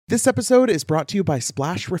This episode is brought to you by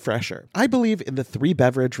Splash Refresher. I believe in the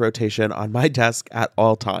 3-beverage rotation on my desk at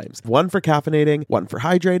all times. One for caffeinating, one for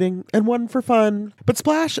hydrating, and one for fun. But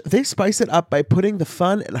Splash, they spice it up by putting the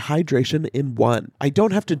fun and hydration in one. I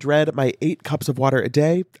don't have to dread my 8 cups of water a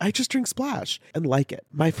day. I just drink Splash and like it.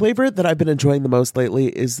 My flavor that I've been enjoying the most lately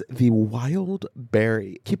is the Wild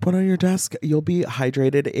Berry. Keep one on your desk. You'll be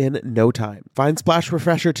hydrated in no time. Find Splash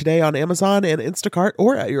Refresher today on Amazon and Instacart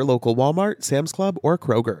or at your local Walmart, Sam's Club, or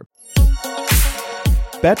Kroger.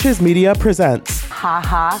 Betches Media presents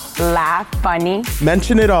Haha, laugh, funny.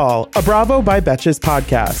 Mention It All, a Bravo by Betches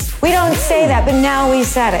podcast. We don't say that, but now we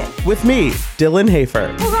said it. With me, Dylan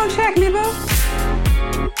Hafer. Hold on, check, Leva.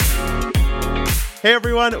 Hey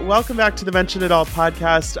everyone, welcome back to the Mention It All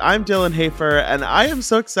podcast. I'm Dylan Hafer, and I am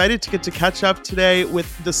so excited to get to catch up today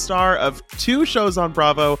with the star of 2 shows on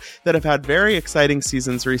Bravo that have had very exciting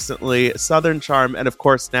seasons recently, Southern Charm, and of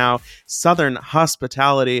course now, Southern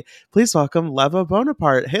Hospitality. Please welcome Leva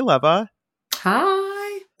Bonaparte. Hey Leva.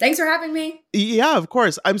 Hi. Thanks for having me. Yeah, of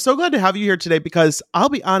course. I'm so glad to have you here today because I'll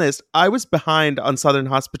be honest, I was behind on Southern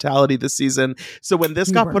Hospitality this season. So when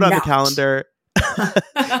this got put on the calendar...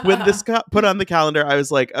 when this got put on the calendar, I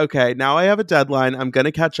was like, okay, now I have a deadline. I'm going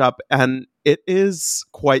to catch up. And it is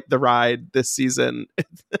quite the ride this season.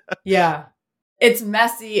 Yeah. It's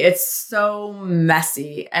messy. It's so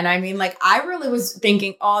messy. And I mean, like, I really was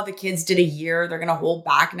thinking, oh, the kids did a year. They're going to hold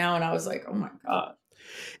back now. And I was like, oh my God.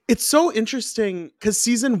 It's so interesting because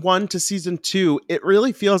season 1 to season 2, it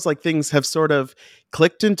really feels like things have sort of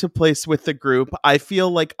clicked into place with the group. I feel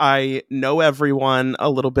like I know everyone a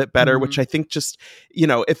little bit better, which I think just, you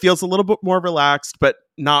know, it feels a little bit more relaxed, but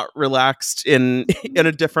not relaxed in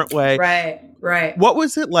a different way. Right. What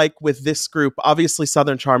was it like with this group? Obviously,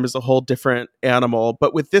 Southern Charm is a whole different animal,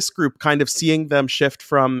 but with this group, kind of seeing them shift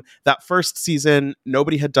from that first season,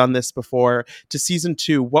 nobody had done this before, to season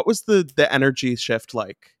 2, what was the energy shift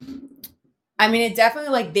like? I mean, it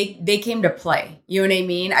definitely, like, they came to play. You know what I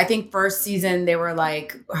mean? I think first season, they were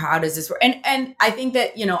like, how does this work? And I think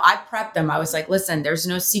that, you know, I prepped them. I was like, listen, there's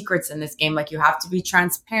no secrets in this game. Like, you have to be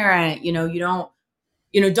transparent. You know,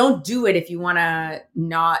 don't do it if you want to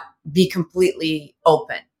not be completely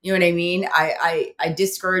open. You know what I mean? I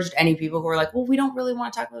discouraged any people who were like, well, we don't really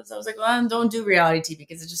want to talk about this. I was like, well, don't do reality TV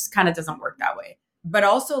because it just kind of doesn't work that way. But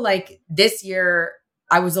also, like, this year,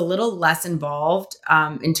 I was a little less involved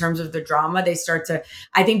in terms of the drama.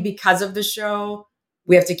 I think because of the show,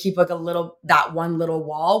 we have to keep like that one little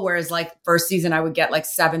wall. Whereas like first season, I would get like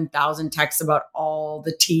 7,000 texts about all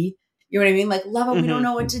the tea. You know what I mean? Like, Leva, we don't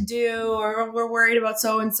know what to do, or we're worried about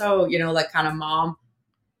so-and-so, you know, like kind of mom.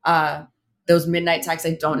 Those midnight texts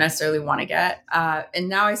I don't necessarily want to get. And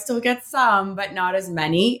now I still get some, but not as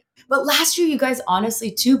many. But last year, you guys,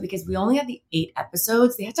 honestly too, because we only had the 8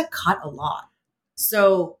 episodes, they had to cut a lot.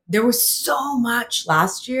 So there was so much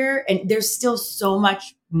last year, and there's still so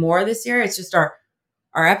much more this year. It's just our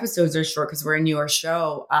episodes are short because we're a newer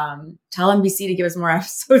show. Tell NBC to give us more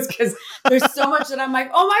episodes because there's so much that I'm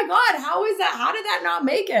like, oh my God, how is that? How did that not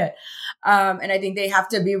make it? And I think they have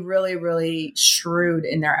to be really, really shrewd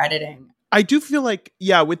in their editing. I do feel like,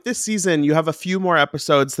 yeah, with this season, you have a few more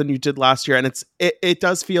episodes than you did last year. And it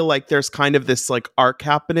does feel like there's kind of this like arc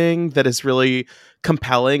happening that is really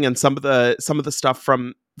compelling. And some of the stuff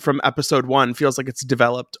from episode 1 feels like it's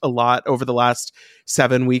developed a lot over the last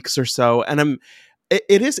 7 weeks or so. And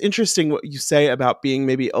it is interesting what you say about being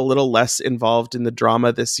maybe a little less involved in the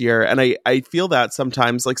drama this year. And I feel that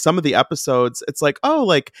sometimes, like some of the episodes, it's like, oh,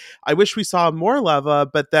 like I wish we saw more Leva,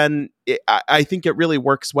 but then I think it really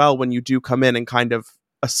works well when you do come in and kind of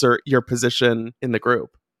assert your position in the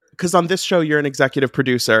group. Because on this show, you're an executive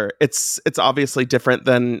producer. It's obviously different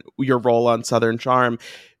than your role on Southern Charm.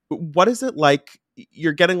 What is it like?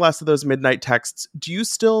 You're getting less of those midnight texts. Do you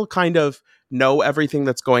still kind of know everything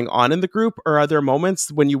that's going on in the group, or are there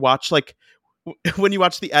moments when you watch the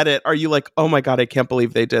edit, are you like, oh my God, I can't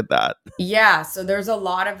believe they did that? Yeah, so there's a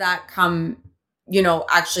lot of that you know,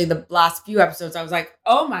 actually the last few episodes I was like,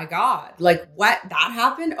 oh my God, like what, that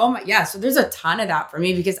happened? Oh my, yeah. So there's a ton of that for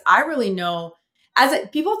me because I really know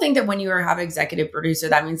people think that when you have an executive producer,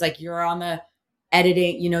 that means like you're on the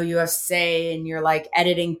editing, you know, you have say and you're like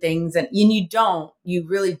editing things and you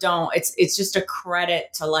really don't. It's just a credit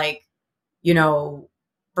to like, you know,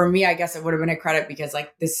 for me, I guess it would have been a credit because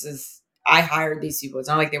like, I hired these people. It's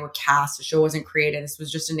not like they were cast. The show wasn't created. This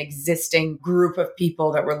was just an existing group of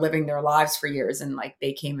people that were living their lives for years. And like,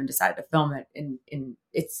 they came and decided to film it. And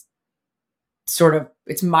it's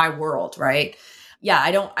my world. Right. Yeah.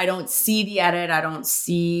 I don't see the edit. I don't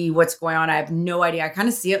see what's going on. I have no idea. I kind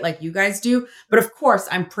of see it like you guys do, but of course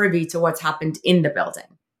I'm privy to what's happened in the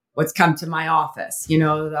building. what's come to my office,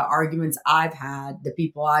 the arguments I've had, the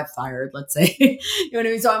people I've fired, let's say, you know what I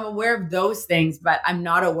mean? So I'm aware of those things, but I'm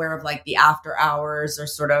not aware of like the after hours or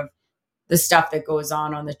sort of the stuff that goes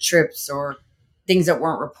on the trips or things that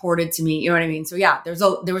weren't reported to me. You know what I mean? So yeah,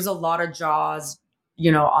 there was a lot of jaws,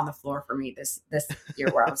 on the floor for me this year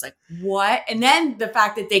where I was like, what? And then the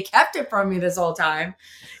fact that they kept it from me this whole time.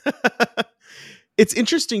 It's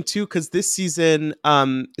interesting too, because this season,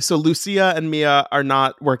 so Lucia and Mia are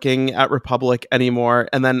not working at Republic anymore.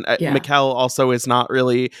 And then Mikkel also is not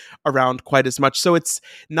really around quite as much. So it's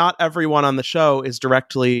not everyone on the show is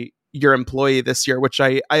directly your employee this year, which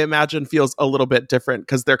I imagine feels a little bit different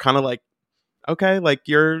because they're kind of like, okay, like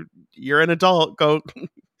you're an adult, go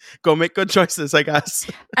make good choices, I guess.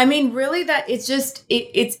 I mean, really that it's just,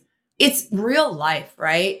 it's real life,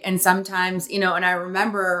 right? And sometimes, and I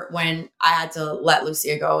remember when I had to let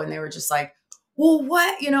Lucia go and they were just like, well,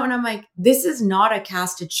 what? And I'm like, this is not a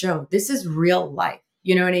casted show. This is real life.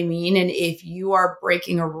 You know what I mean? And if you are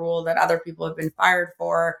breaking a rule that other people have been fired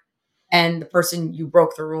for, and the person you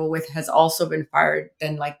broke the rule with has also been fired,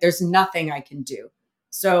 then like, there's nothing I can do.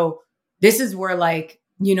 So this is where like,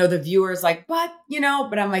 the viewer's like, but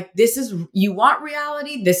I'm like, you want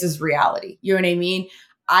reality? This is reality. You know what I mean?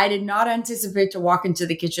 I did not anticipate to walk into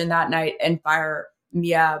the kitchen that night and fire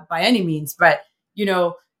Mia by any means, but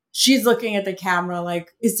she's looking at the camera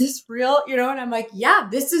like, is this real? And I'm like, yeah,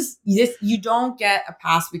 this, you don't get a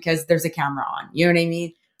pass because there's a camera on. You know what I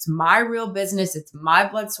mean? It's my real business. It's my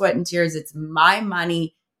blood, sweat, and tears. It's my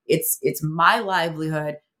money. It's my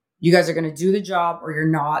livelihood. You guys are going to do the job or you're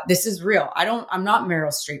not. This is real. I'm not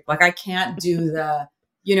Meryl Streep. Like I can't do the,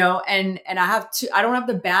 and I don't have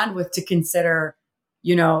the bandwidth to consider,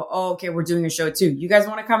 oh, okay, we're doing a show too. You guys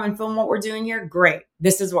want to come and film what we're doing here? Great.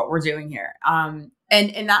 This is what we're doing here. And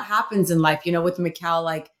that happens in life, with Mikkel,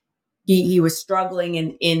 like he was struggling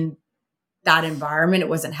in that environment. It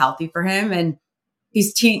wasn't healthy for him. And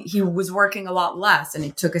he was working a lot less and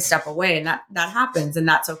he took a step away, and that happens, and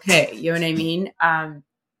that's okay. You know what I mean?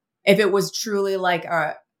 If it was truly like,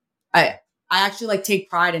 I actually like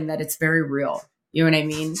take pride in that it's very real. You know what I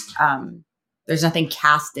mean? There's nothing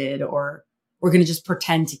casted or we're going to just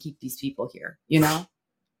pretend to keep these people here.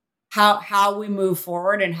 How we move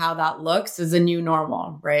forward and how that looks is a new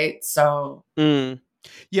normal. Right. So,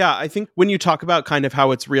 yeah, I think when you talk about kind of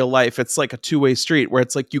how it's real life, it's like a two-way street where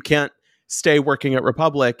it's like, you can't stay working at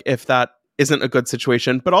Republic if that isn't a good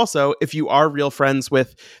situation. But also, if you are real friends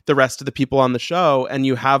with the rest of the people on the show and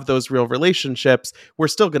you have those real relationships, we're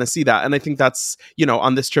still going to see that. And I think that's,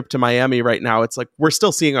 on this trip to Miami right now, it's like we're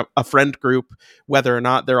still seeing a friend group, whether or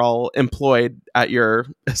not they're all employed at your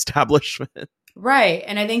establishment. Right.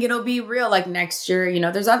 And I think it'll be real like next year,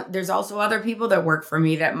 there's also other people that work for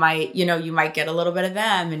me that might, you might get a little bit of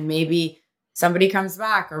them, and maybe somebody comes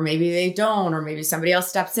back or maybe they don't, or maybe somebody else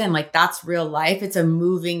steps in. Like that's real life. It's a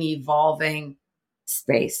moving, evolving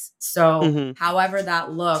space. So however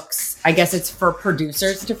that looks, I guess it's for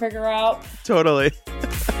producers to figure out. Totally.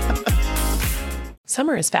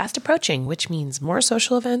 Summer is fast approaching, which means more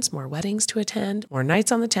social events, more weddings to attend, more nights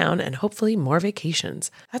on the town, and hopefully more vacations.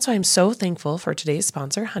 That's why I'm so thankful for today's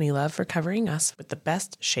sponsor, Honeylove, for covering us with the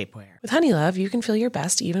best shapewear. With Honeylove, you can feel your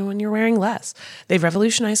best even when you're wearing less. They've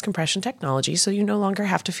revolutionized compression technology, so you no longer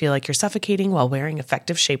have to feel like you're suffocating while wearing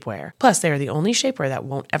effective shapewear. Plus, they are the only shapewear that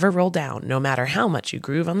won't ever roll down, no matter how much you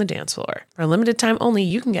groove on the dance floor. For a limited time only,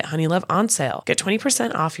 you can get Honeylove on sale. Get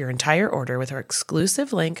 20% off your entire order with our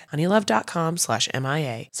exclusive link, honeylove.com/MIA.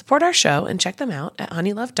 Support our show and check them out at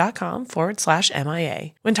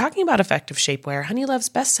honeylove.com/MIA. When talking about effective shapewear, Honeylove's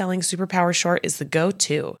best-selling Superpower Short is the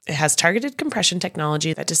go-to. It has targeted compression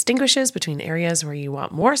technology that distinguishes between areas where you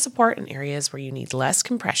want more support and areas where you need less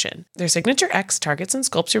compression. Their Signature X targets and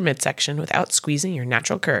sculpts your midsection without squeezing your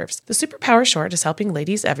natural curves. The Superpower Short is helping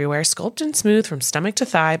ladies everywhere sculpt and smooth from stomach to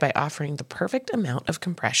thigh by offering the perfect amount of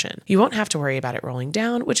compression. You won't have to worry about it rolling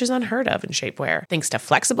down, which is unheard of in shapewear, thanks to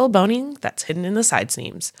flexible boning that's hidden in the side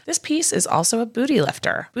seams. This piece is also a booty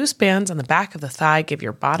lifter. Boost bands on the back of the thigh give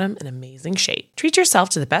your bottom an amazing shape. Treat yourself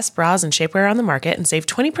to the best bras and shapewear on the market and save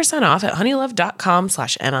 20% off at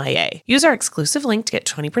honeylove.com/MIA. Use our exclusive link to get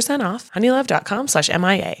 20% off,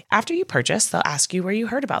 honeylove.com/MIA. After you purchase, they'll ask you where you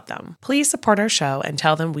heard about them. Please support our show and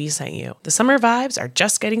tell them we sent you. The summer vibes are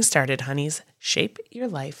just getting started, honeys. Shape your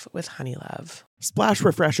life with Honeylove. Splash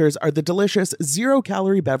Refreshers are the delicious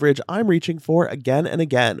zero-calorie beverage I'm reaching for again and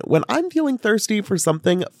again when I'm feeling thirsty for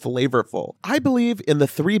something flavorful. I believe in the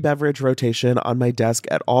 3-beverage rotation on my desk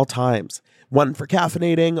at all times. One for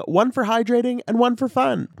caffeinating, one for hydrating, and one for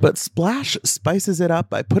fun. But Splash spices it up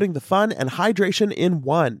by putting the fun and hydration in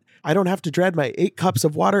one. I don't have to dread my 8 cups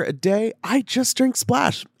of water a day. I just drink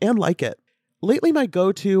Splash and like it. Lately, my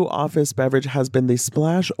go-to office beverage has been the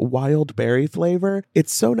Splash Wild Berry flavor.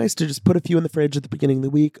 It's so nice to just put a few in the fridge at the beginning of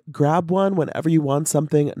the week, grab one whenever you want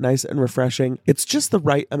something nice and refreshing. It's just the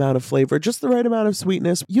right amount of flavor, just the right amount of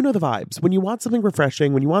sweetness. You know the vibes. When you want something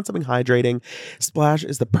refreshing, when you want something hydrating, Splash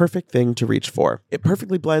is the perfect thing to reach for. It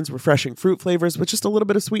perfectly blends refreshing fruit flavors with just a little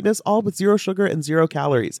bit of sweetness, all with 0 sugar and 0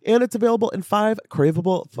 calories. And it's available in 5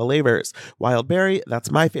 craveable flavors. Wild berry,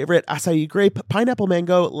 that's my favorite, acai grape, pineapple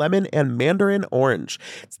mango, lemon, and mandarin orange.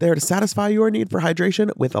 It's there to satisfy your need for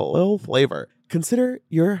hydration with a little flavor. Consider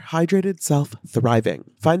your hydrated self thriving.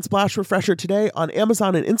 Find Splash Refresher today on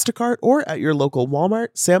Amazon and Instacart or at your local Walmart,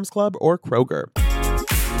 Sam's Club, or Kroger.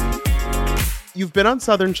 You've been on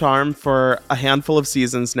Southern Charm for a handful of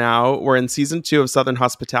seasons now. We're in season 2 of Southern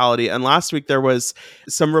Hospitality. And last week there was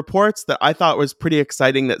some reports that I thought was pretty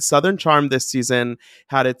exciting that Southern Charm this season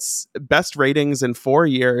had its best ratings in 4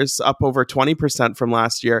 years, up over 20% from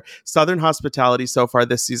last year. Southern Hospitality so far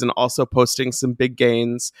this season also posting some big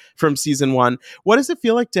gains from season 1. What does it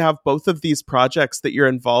feel like to have both of these projects that you're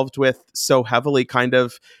involved with so heavily kind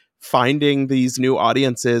of finding these new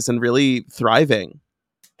audiences and really thriving?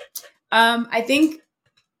 It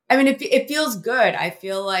feels good. I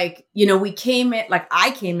feel like,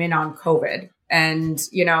 I came in on COVID and,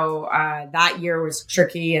 that year was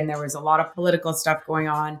tricky and there was a lot of political stuff going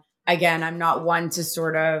on. Again, I'm not one to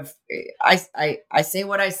sort of, I say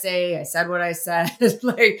what I say, I said what I said.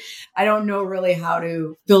 Like, I don't know really how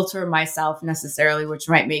to filter myself necessarily, which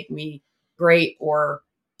might make me great or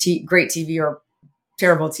great TV or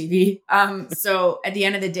terrible TV. So at the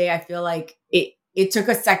end of the day, I feel like it took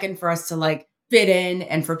a second for us to like fit in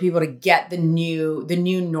and for people to get the new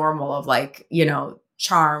normal of like,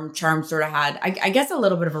 Charm sort of had, I guess, a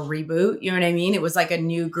little bit of a reboot. You know what I mean? It was like a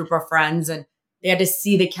new group of friends and they had to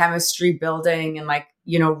see the chemistry building and like,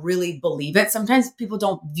 really believe it. Sometimes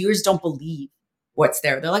viewers don't believe what's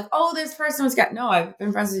there. They're like, oh, this person no, I've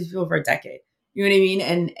been friends with these people for a decade. You know what I mean?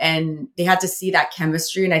 And they had to see that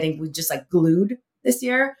chemistry. And I think we just like glued this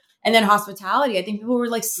year. And then Hospitality, I think people were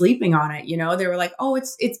like sleeping on it. They were like, oh,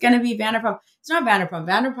 it's going to be Vanderpump. It's not Vanderpump.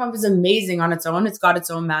 Vanderpump is amazing on its own. It's got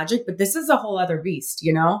its own magic, but this is a whole other beast,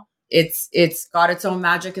 It's got its own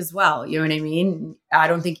magic as well. You know what I mean? I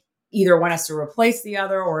don't think either one has to replace the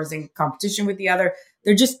other or is in competition with the other.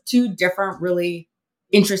 They're just 2 different, really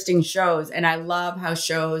interesting shows. And I love how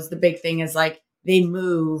shows, the big thing is like they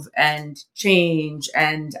move and change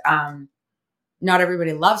and, not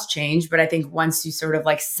everybody loves change, but I think once you sort of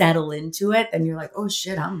like settle into it, then you're like, oh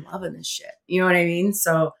shit, I'm loving this shit. You know what I mean?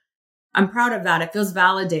 So I'm proud of that. It feels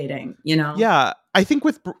validating, Yeah. I think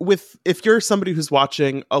with if you're somebody who's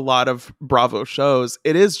watching a lot of Bravo shows,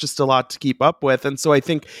 it is just a lot to keep up with. And so I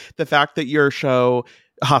think the fact that your show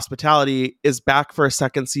Hospitality is back for a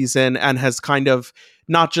second season and has kind of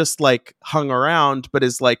not just like hung around, but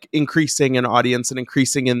is like increasing in audience and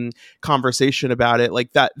increasing in conversation about it.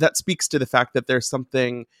 Like that speaks to the fact that there's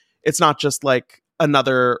something, it's not just like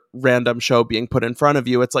another random show being put in front of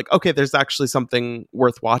you. It's like, okay, there's actually something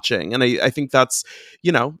worth watching. And I think that's,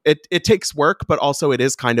 it takes work, but also it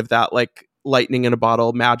is kind of that like lightning in a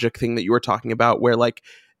bottle magic thing that you were talking about where like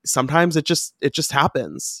sometimes it just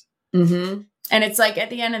happens. Mm-hmm. And it's like at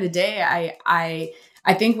the end of the day,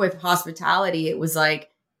 I think with Hospitality, it was like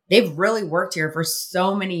they've really worked here for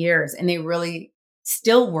so many years and they really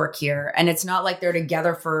still work here. And it's not like they're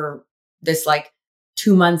together for this like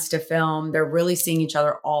 2 months to film. They're really seeing each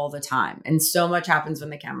other all the time. And so much happens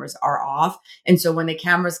when the cameras are off. And so when the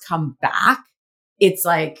cameras come back, it's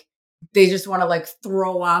like they just want to like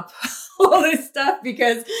throw up all this stuff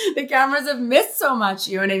because the cameras have missed so much.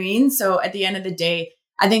 You know what I mean? So at the end of the day,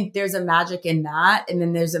 I think there's a magic in that. And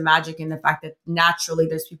then there's a magic in the fact that naturally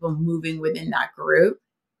there's people moving within that group.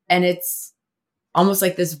 And it's almost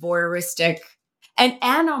like this voyeuristic. And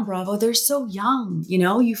on Bravo, they're so young,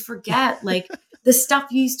 you forget like the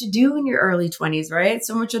stuff you used to do in your early 20s, right?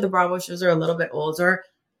 So much of the Bravo shows are a little bit older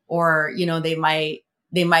or, they might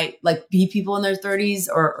like be people in their 30s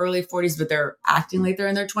or early 40s, but they're acting like they're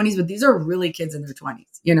in their 20s. But these are really kids in their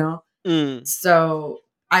 20s, So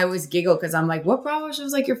I always giggle because I'm like, what Bravo show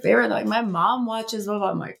is like your favorite? Like my mom watches. Well,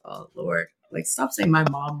 I'm like, oh Lord, like stop saying my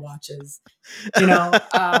mom watches,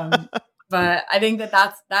 But I think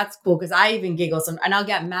that's cool because I even giggle and I'll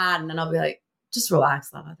get mad and then I'll be like, just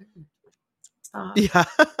relax, Leva. Stop.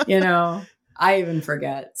 Yeah. I even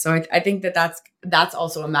forget. So I think that's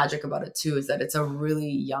also a magic about it too, is that it's a really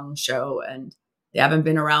young show and they haven't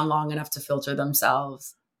been around long enough to filter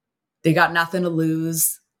themselves. They got nothing to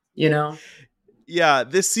lose, Yeah,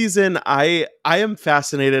 this season I am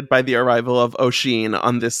fascinated by the arrival of O'Sheen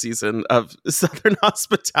on this season of Southern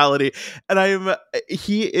Hospitality, and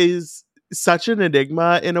he is such an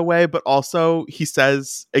enigma in a way, but also he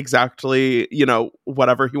says exactly,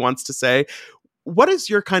 whatever he wants to say. What is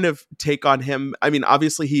your kind of take on him? I mean,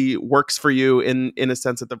 obviously he works for you in a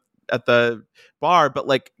sense at the bar, but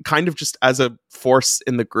like kind of just as a force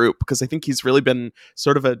in the group, because I think he's really been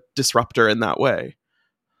sort of a disruptor in that way.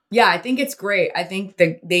 Yeah, I think it's great. I think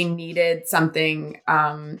that they needed something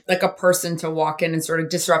like a person to walk in and sort of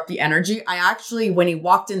disrupt the energy. I actually, when he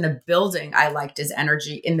walked in the building, I liked his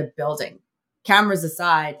energy in the building. Cameras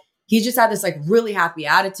aside, he just had this like really happy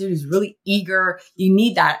attitude. He's really eager. You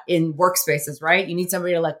need that in workspaces, right? You need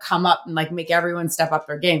somebody to like come up and like make everyone step up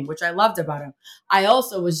their game, which I loved about him. I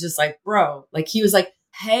also was just like, bro, like he was like,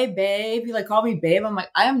 hey, babe. He like called me babe. I'm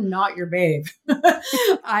like, I am not your babe.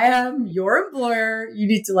 I am your employer. You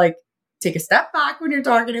need to like take a step back when you're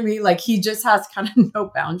talking to me. Like he just has kind of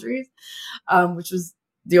no boundaries, which was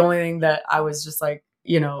the only thing that I was just like,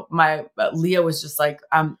 my Leah was just like,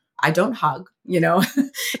 I don't hug, He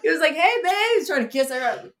was like, hey, babe. He's trying to kiss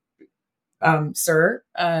her. Sir.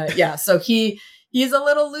 Yeah. So he's a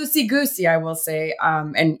little loosey goosey, I will say.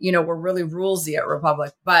 And we're really rulesy at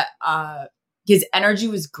Republic, but, his energy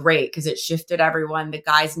was great because it shifted everyone. The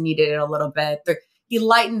guys needed it a little bit. He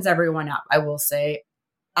lightens everyone up, I will say.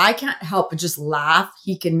 I can't help but just laugh.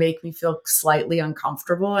 He can make me feel slightly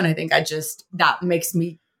uncomfortable. And I think that makes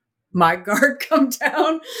my guard come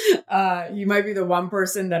down. You might be the one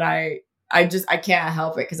person that I can't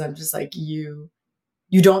help it because I'm just like, you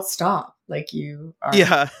don't stop. Like you are.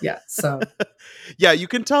 Yeah. Yeah. So. Yeah, you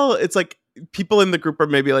can tell it's like, people in the group are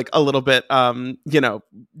maybe like a little bit,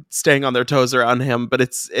 staying on their toes around him, but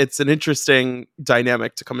it's an interesting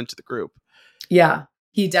dynamic to come into the group. Yeah,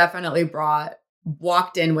 he definitely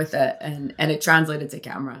walked in with it and it translated to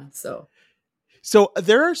camera. So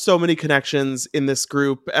there are so many connections in this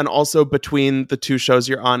group and also between the two shows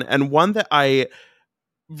you're on. And one that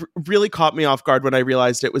really caught me off guard when I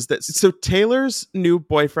realized it was that, so Taylor's new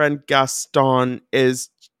boyfriend, Gaston, is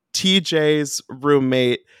TJ's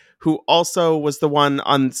roommate, who also was the one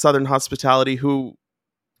on Southern Hospitality who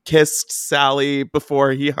kissed Sally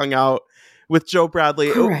before he hung out with Joe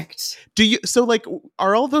Bradley. Correct.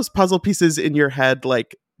 Are all those puzzle pieces in your head,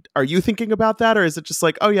 like, are you thinking about that? Or is it just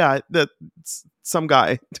like, oh yeah, that's some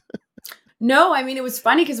guy? No, I mean, it was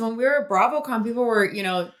funny because when we were at BravoCon, people were,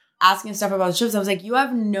 asking stuff about the shows. I was like, you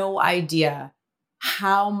have no idea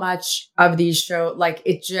how much of these shows, like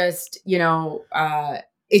it just,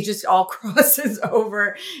 it just all crosses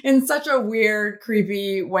over in such a weird,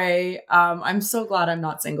 creepy way. I'm so glad I'm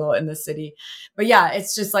not single in this city. But yeah,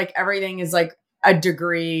 it's just like everything is like a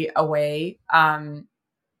degree away.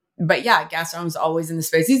 But yeah, Gaston's always in the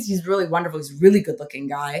space. He's really wonderful. He's a really good looking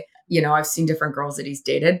guy. I've seen different girls that he's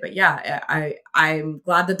dated. But yeah, I'm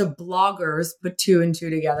glad that the bloggers put two and two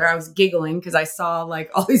together. I was giggling because I saw like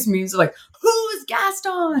all these memes of like, who is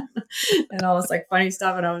Gaston? And all this like funny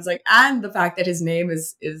stuff. And I was like, and the fact that his name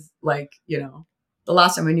is like, the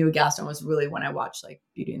last time I knew Gaston was really when I watched like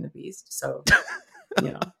Beauty and the Beast. So,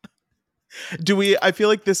 I feel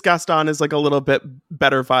like this Gaston is like a little bit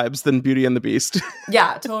better vibes than Beauty and the Beast.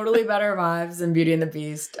 Yeah, totally better vibes than Beauty and the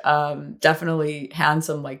Beast. Definitely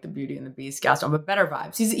handsome like the Beauty and the Beast Gaston, but better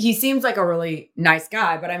vibes. He seems like a really nice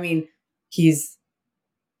guy, but I mean, he's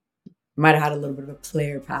might have had a little bit of a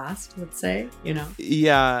player past, let's say,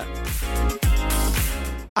 Yeah.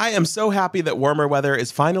 I am so happy that warmer weather is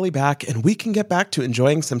finally back and we can get back to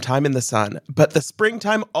enjoying some time in the sun. But the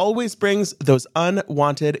springtime always brings those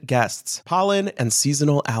unwanted guests, pollen and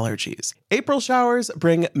seasonal allergies. April showers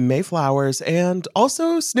bring May flowers and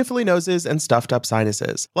also sniffly noses and stuffed up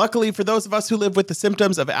sinuses. Luckily, for those of us who live with the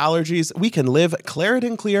symptoms of allergies, we can live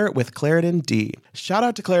Claritin Clear with Claritin D. Shout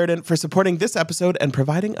out to Claritin for supporting this episode and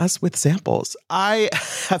providing us with samples. I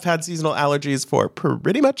have had seasonal allergies for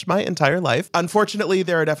pretty much my entire life. Unfortunately,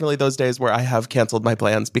 there are definitely those days where I have canceled my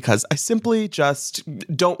plans because I simply just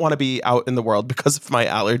don't want to be out in the world because of my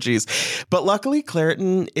allergies. But luckily,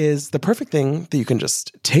 Claritin is the perfect thing that you can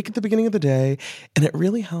just take at the beginning of the day, and it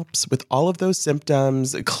really helps with all of those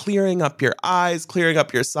symptoms, clearing up your eyes, clearing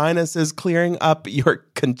up your sinuses, clearing up your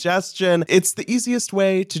congestion. It's the easiest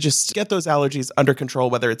way to just get those allergies under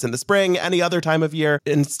control, whether it's in the spring, any other time of year,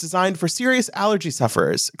 and it's designed for serious allergy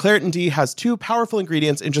sufferers. Claritin D has 2 powerful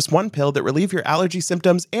ingredients in just one pill that relieve your allergy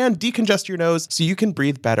symptoms and decongest your nose so you can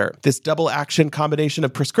breathe better. This double action combination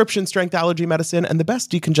of prescription strength allergy medicine and the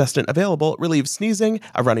best decongestant available relieves sneezing,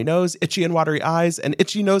 a runny nose, itchy and watery eyes, an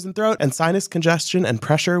itchy nose and throat, and and sinus congestion and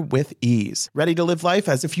pressure with ease. Ready to live life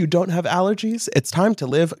as if you don't have allergies? It's time to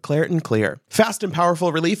live Claritin Clear. Fast and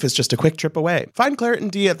powerful relief is just a quick trip away. Find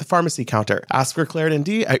Claritin D at the pharmacy counter. Ask for Claritin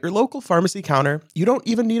D at your local pharmacy counter. You don't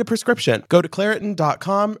even need a prescription. Go to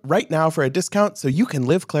Claritin.com right now for a discount so you can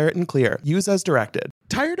live Claritin Clear. Use as directed.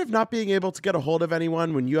 Tired of not being able to get a hold of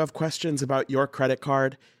anyone when you have questions about your credit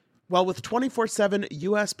card? Well, with 24/7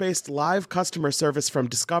 US-based live customer service from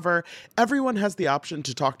Discover, everyone has the option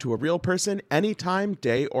to talk to a real person anytime,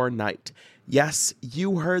 day or night. Yes,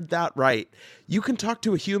 you heard that right. You can talk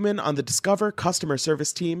to a human on the Discover customer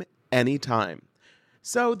service team anytime.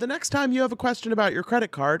 So the next time you have a question about your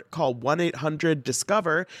credit card, call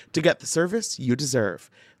 1-800-DISCOVER to get the service you deserve.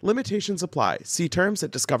 Limitations apply. See terms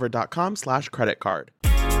at discover.com/creditcard.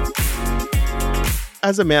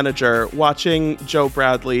 As a manager, watching Joe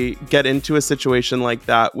Bradley get into a situation like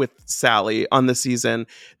that with Sally on the season,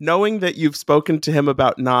 knowing that you've spoken to him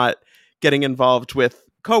about not getting involved with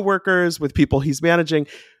coworkers, with people he's managing,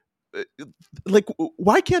 like,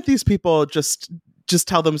 why can't these people just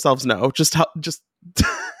tell themselves no? Just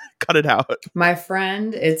cut it out. My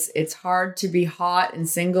friend, it's hard to be hot and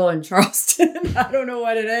single in Charleston. I don't know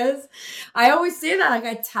what it is. I always say that. Like,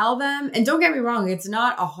 I tell them, and don't get me wrong, it's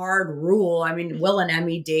not a hard rule. I mean, Will and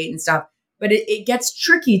Emmy date and stuff, but it gets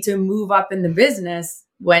tricky to move up in the business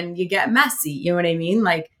when you get messy. You know what I mean?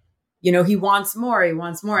 Like, he wants more.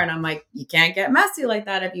 And I'm like, you can't get messy like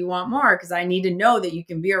that if you want more, because I need to know that you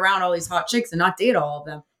can be around all these hot chicks and not date all of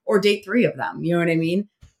them or date 3 of them. You know what I mean?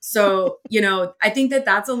 So, I think that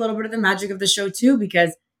that's a little bit of the magic of the show too,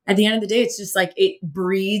 because at the end of the day, it's just like it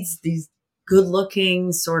breeds these good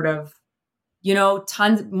looking sort of,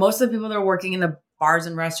 tons. Most of the people that are working in the bars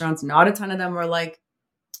and restaurants, not a ton of them are like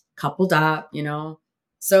coupled up,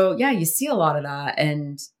 So yeah, you see a lot of that.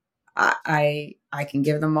 And I can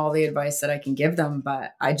give them all the advice that I can give them,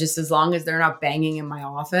 but as long as they're not banging in my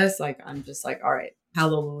office, like, I'm just like, all right,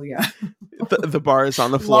 hallelujah. The bar is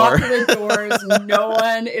on the floor. Lock the doors. No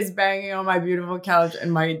one is banging on my beautiful couch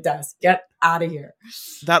and my desk. Get out of here.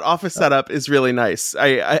 That office setup is really nice.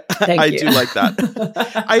 I Thank you. do like that.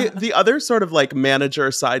 The other sort of like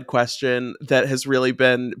manager side question that has really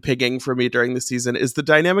been pigging for me during the season is the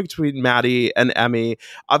dynamic between Maddie and Emmy.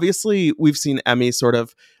 Obviously, we've seen Emmy sort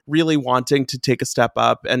of really wanting to take a step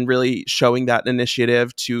up and really showing that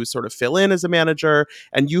initiative to sort of fill in as a manager.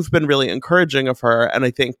 And you've been really encouraging of her. And I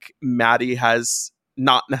think Maddie has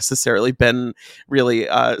not necessarily been really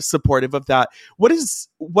supportive of that. What is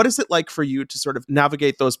it like for you to sort of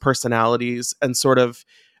navigate those personalities and sort of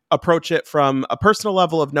approach it from a personal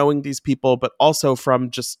level of knowing these people, but also from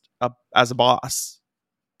just as a boss?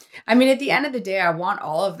 I mean, at the end of the day, I want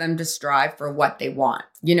all of them to strive for what they want.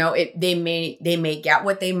 They may get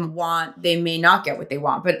what they want. They may not get what they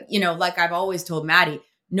want. But, like I've always told Maddie,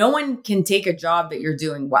 no one can take a job that you're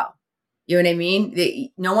doing well. You know what I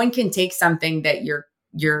mean? No one can take something that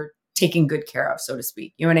you're taking good care of, so to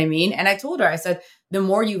speak. You know what I mean? And I told her, I said, the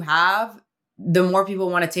more you have, the more people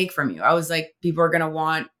want to take from you. I was like, people are going to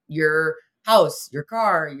want your house, your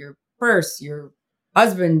car, your purse, your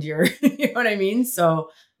husband, you know what I mean? So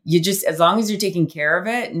as long as you're taking care of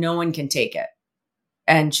it, no one can take it.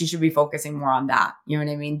 And she should be focusing more on that. You know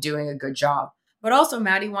what I mean? Doing a good job. But also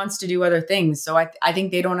Maddie wants to do other things. So I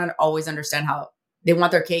think they don't always understand how they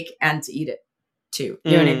want their cake and to eat it too.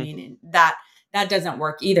 You know what I mean? And that doesn't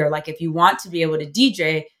work either. Like, if you want to be able to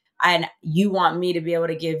DJ and you want me to be able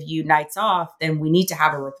to give you nights off, then we need to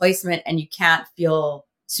have a replacement, and you can't feel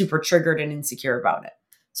super triggered and insecure about it.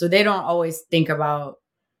 So they don't always think about,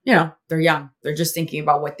 they're young. They're just thinking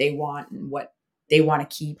about what they want and what they want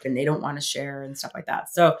to keep, and they don't want to share and stuff like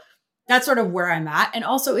that. So that's sort of where I'm at. And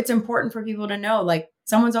also, it's important for people to know, like,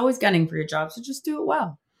 someone's always gunning for your job. So just do it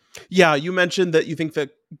well. Yeah, you mentioned that you think the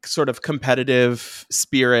sort of competitive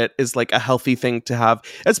spirit is like a healthy thing to have,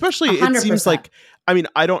 especially 100%. It seems like, I mean,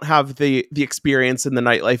 I don't have the experience in the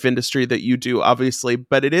nightlife industry that you do, obviously,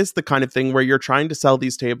 but it is the kind of thing where you're trying to sell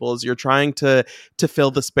these tables, you're trying to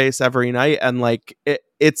fill the space every night. And like,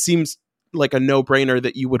 it seems like a no-brainer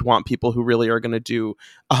that you would want people who really are going to do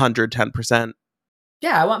 110%.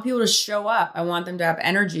 Yeah, I want people to show up. I want them to have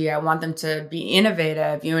energy. I want them to be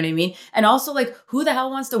innovative. You know what I mean? And also, like, who the hell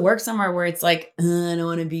wants to work somewhere where it's like, I don't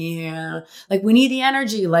want to be here. Like, we need the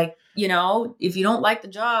energy. Like, if you don't like the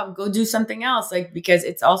job, go do something else. Like, because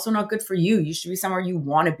it's also not good for you. You should be somewhere you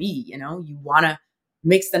want to be, you want to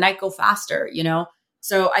makes the night go faster,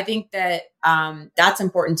 So I think that that's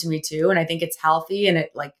important to me too. And I think it's healthy, and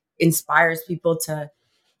it like inspires people to,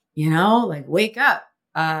 like, wake up.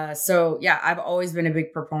 So yeah, I've always been a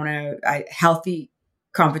big proponent of healthy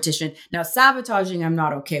competition. Now, sabotaging, I'm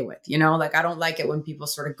not okay with, like I don't like it when people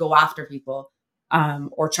sort of go after people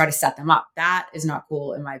or try to set them up. That is not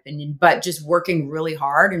cool in my opinion, but just working really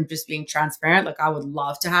hard and just being transparent. Like I would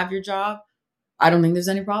love to have your job. I don't think there's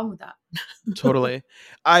any problem with that. Totally.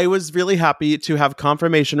 I was really happy to have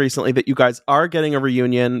confirmation recently that you guys are getting a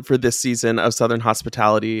reunion for this season of Southern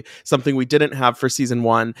Hospitality, something we didn't have for season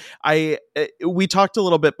 1. We talked a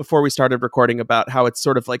little bit before we started recording about how it's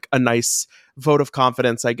sort of like a nice vote of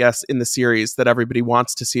confidence, I guess, in the series that everybody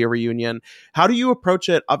wants to see a reunion. How do you approach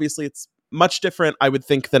it? Obviously, it's much different, I would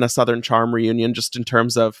think, than a Southern Charm reunion, just in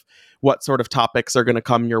terms of what sort of topics are going to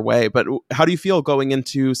come your way. But how do you feel going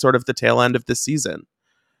into sort of the tail end of this season?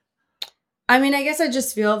 I mean, I guess I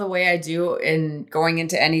just feel the way I do in going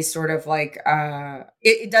into any sort of like,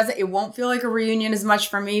 it won't feel like a reunion as much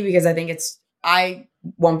for me because I think I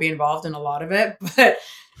won't be involved in a lot of it, but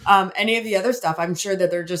any of the other stuff, I'm sure that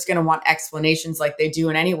they're just going to want explanations like they do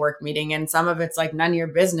in any work meeting. And some of it's like none of your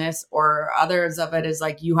business, or others of it is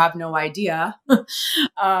like, you have no idea.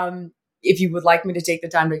 If you would like me to take the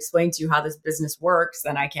time to explain to you how this business works,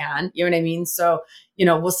 then I can, you know what I mean? So,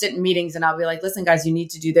 we'll sit in meetings and I'll be like, listen, guys, you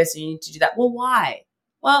need to do this and you need to do that. Well, why?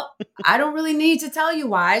 Well, I don't really need to tell you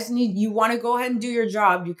why. I just need, you want to go ahead and do your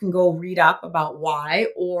job. You can go read up about why,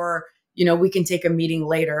 or, we can take a meeting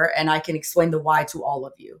later and I can explain the why to all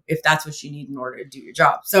of you if that's what you need in order to do your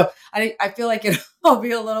job. So I feel like it'll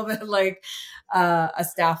be a little bit like a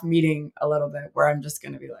staff meeting a little bit where I'm just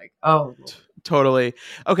going to be like, oh, Totally.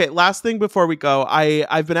 Okay, last thing before we go.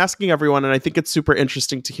 I've been asking everyone, and I think it's super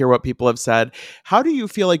interesting to hear what people have said. How do you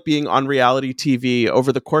feel like being on reality TV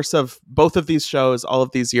over the course of both of these shows, all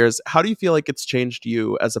of these years? How do you feel like it's changed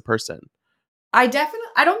you as a person? I don't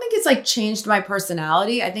think it's like changed my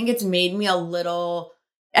personality. I think it's made me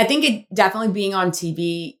I think it definitely being on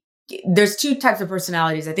TV, there's two types of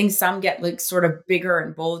personalities. I think some get like sort of bigger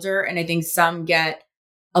and bolder, and I think some get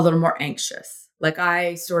a little more anxious. Like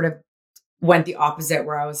I sort of went the opposite,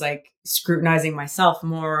 where I was like scrutinizing myself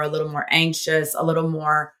more, a little more anxious, a little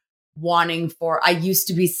more I used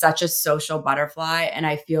to be such a social butterfly. And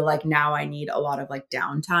I feel like now I need a lot of like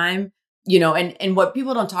downtime, and what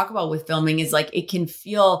people don't talk about with filming is like, it can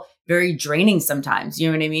feel very draining sometimes, you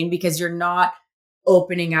know what I mean? Because you're not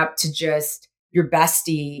opening up to just your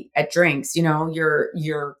bestie at drinks,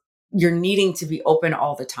 you're needing to be open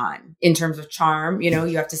all the time in terms of charm.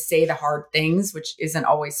 You have to say the hard things, which isn't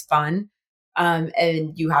always fun.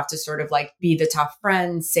 And you have to sort of like be the tough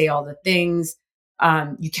friend, say all the things.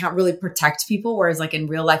 You can't really protect people, whereas like in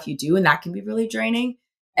real life you do, and that can be really draining.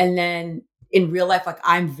 And then in real life, like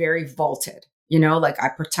I'm very vaulted, like I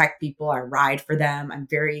protect people, I ride for them. I'm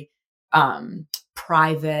very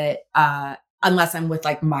private, unless I'm with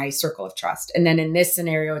like my circle of trust. And then in this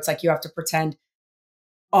scenario, it's like you have to pretend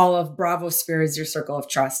all of Bravo Sphere is your circle of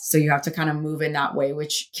trust. So you have to kind of move in that way,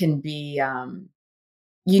 which can be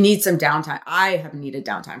you need some downtime. I have needed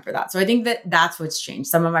downtime for that. So I think that's what's changed.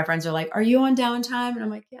 Some of my friends are like, are you on downtime? And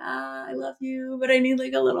I'm like, yeah, I love you, but I need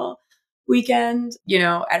like a little weekend,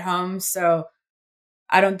 at home. So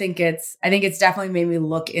I think it's definitely made me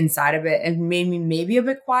look inside of it and made me maybe a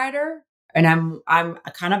bit quieter. And I'm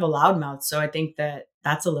a kind of a loudmouth. So I think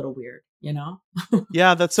that's a little weird,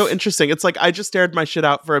 Yeah, that's so interesting. It's like I just stared my shit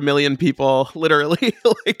out for a million people, literally.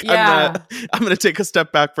 Like yeah. I'm gonna take a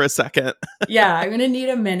step back for a second. Yeah, I'm gonna need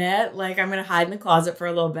a minute. Like I'm gonna hide in the closet for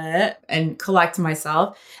a little bit and collect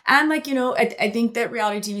myself. And like, I think that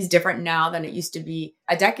reality TV is different now than it used to be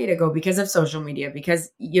a decade ago because of social media,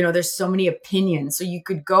 because, there's so many opinions. So you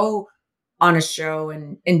could go on a show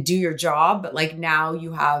and do your job, but like now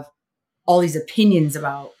you have all these opinions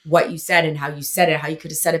about what you said and how you said it, how you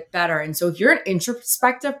could have said it better. And so if you're an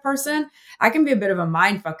introspective person, I can be a bit of a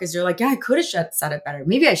mind fuck because you're like, yeah, I could have said it better.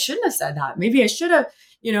 Maybe I shouldn't have said that. Maybe I should have,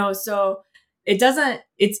 so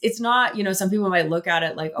it's not, some people might look at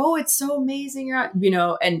it like, oh, it's so amazing. You're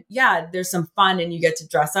not, and yeah, there's some fun and you get to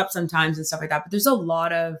dress up sometimes and stuff like that. But there's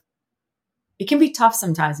it can be tough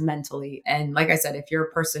sometimes mentally. And like I said, if you're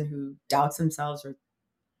a person who doubts themselves or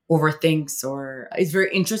overthinks or is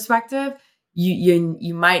very introspective,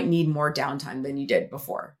 you might need more downtime than you did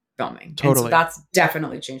before filming. Totally. And so that's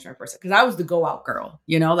definitely changed my person, because I was the go out girl,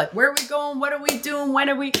 like where are we going? What are we doing? When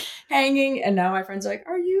are we hanging? And now my friends are like,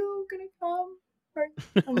 are you gonna come?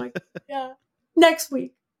 I'm like, yeah, next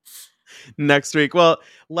week. Well,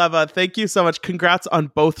 Leva, thank you so much. Congrats on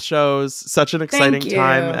both shows. Such an exciting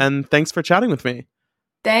time. And thanks for chatting with me.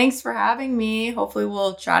 Thanks for having me. Hopefully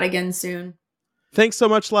we'll chat again soon. Thanks so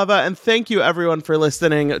much, Leva, and thank you everyone for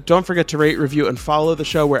listening. Don't forget to rate, review, and follow the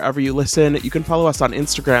show wherever you listen. You can follow us on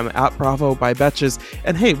Instagram at Bravo by Betches.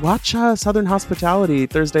 And hey, watch Southern Hospitality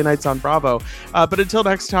Thursday nights on Bravo. But until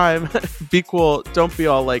next time, be cool. Don't be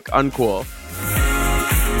all like uncool.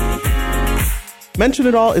 Mention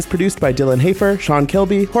It All is produced by Dylan Hafer, Sean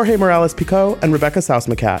Kilby, Jorge Morales-Pico, and Rebecca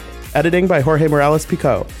Sausmacat. Editing by Jorge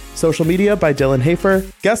Morales-Pico. Social media by Dylan Hafer.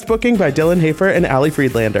 Guest booking by Dylan Hafer and Ali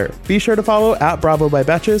Friedlander. Be sure to follow at Bravo by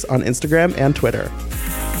Betches on Instagram and Twitter.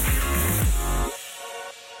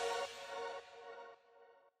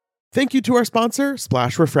 Thank you to our sponsor,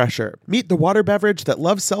 Splash Refresher. Meet the water beverage that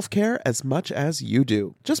loves self-care as much as you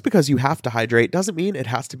do. Just because you have to hydrate doesn't mean it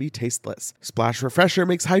has to be tasteless. Splash Refresher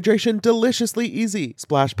makes hydration deliciously easy.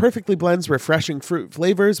 Splash perfectly blends refreshing fruit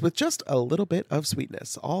flavors with just a little bit of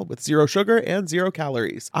sweetness, all with 0 sugar and 0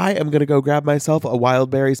 calories. I am going to go grab myself a wild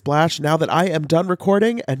berry splash now that I am done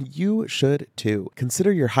recording, and you should too.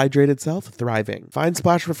 Consider your hydrated self thriving. Find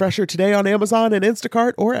Splash Refresher today on Amazon and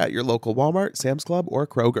Instacart or at your local Walmart, Sam's Club, or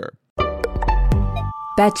Kroger.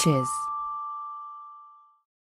 Betches.